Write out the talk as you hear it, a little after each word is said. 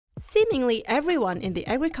Seemingly everyone in the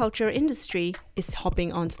agriculture industry is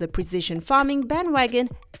hopping onto the precision farming bandwagon,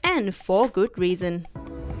 and for good reason.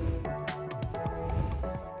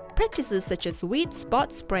 Practices such as weed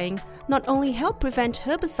spot spraying not only help prevent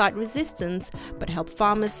herbicide resistance, but help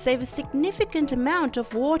farmers save a significant amount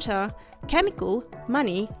of water, chemical,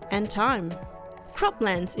 money and time.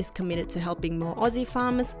 Croplands is committed to helping more Aussie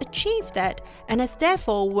farmers achieve that, and has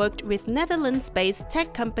therefore worked with Netherlands-based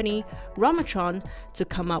tech company Romatron to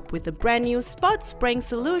come up with a brand new spot spraying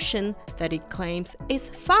solution that it claims is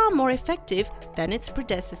far more effective than its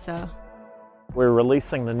predecessor. We're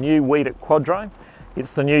releasing the new WEED-IT Quadro.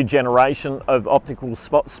 It's the new generation of optical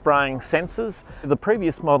spot spraying sensors. The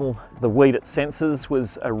previous model, the WEED-IT sensors,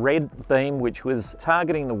 was a red beam which was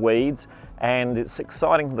targeting the weeds, and it's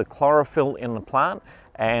exciting the chlorophyll in the plant,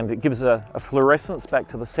 and it gives a fluorescence back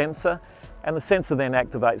to the sensor, and the sensor then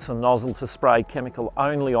activates a nozzle to spray chemical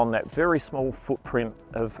only on that very small footprint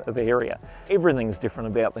of area. Everything's different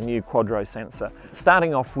about the new Quadro sensor.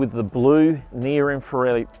 Starting off with the blue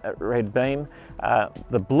near-infrared red beam,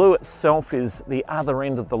 the blue itself is the other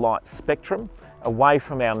end of the light spectrum, away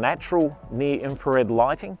from our natural near-infrared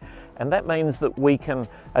lighting, and that means that we can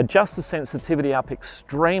adjust the sensitivity up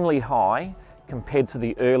extremely high compared to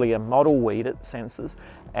the earlier model WEED-IT sensors,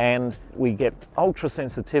 and we get ultra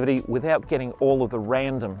sensitivity without getting all of the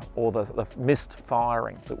random or the missed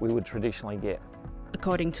firing that we would traditionally get.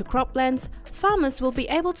 According to Croplands, farmers will be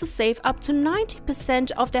able to save up to 90%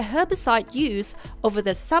 of their herbicide use over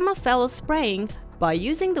the summer fallow spraying by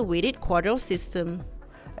using the WEED-IT Quadro system.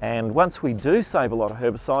 And once we do save a lot of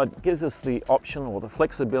herbicide, it gives us the option or the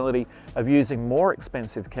flexibility of using more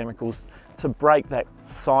expensive chemicals to break that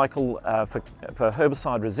cycle for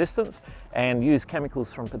herbicide resistance and use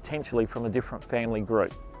chemicals potentially from a different family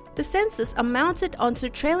group. The sensors are mounted onto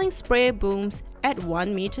trailing sprayer booms at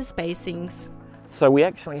 1 meter spacings. So we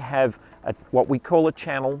actually have what we call a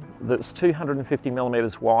channel that's 250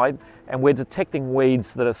 millimeters wide, and we're detecting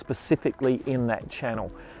weeds that are specifically in that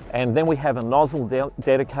channel. And then we have a nozzle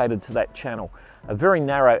dedicated to that channel, a very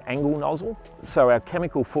narrow angle nozzle, so our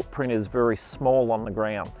chemical footprint is very small on the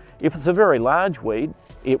ground. If it's a very large weed,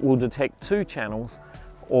 it will detect 2 channels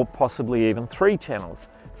or possibly even 3 channels.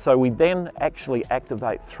 So we then actually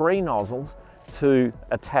activate 3 nozzles to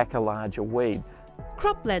attack a larger weed.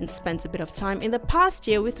 Croplands spent a bit of time in the past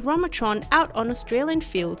year with Romatron out on Australian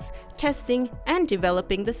fields, testing and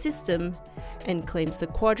developing the system, and claims the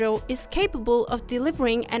Quadro is capable of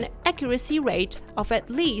delivering an accuracy rate of at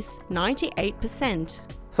least 98%.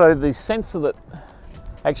 So the sensor that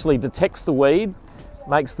actually detects the weed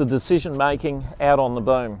makes the decision making out on the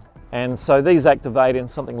boom. And so these activate in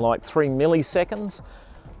something like 3 milliseconds.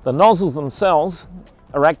 The nozzles themselves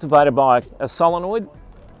are activated by a solenoid,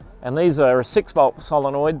 and these are a 6-volt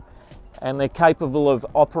solenoid, and they're capable of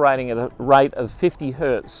operating at a rate of 50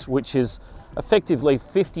 hertz, which is effectively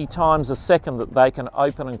 50 times a second that they can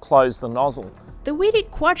open and close the nozzle. The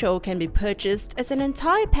WEED-IT Quadro can be purchased as an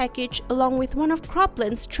entire package along with one of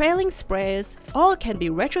Croplands' trailing sprayers, or can be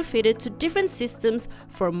retrofitted to different systems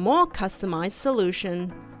for a more customized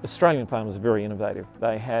solution. Australian farmers are very innovative.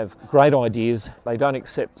 They have great ideas. They don't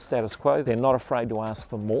accept status quo. They're not afraid to ask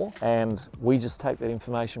for more, and we just take that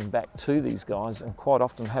information back to these guys and quite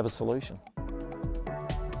often have a solution.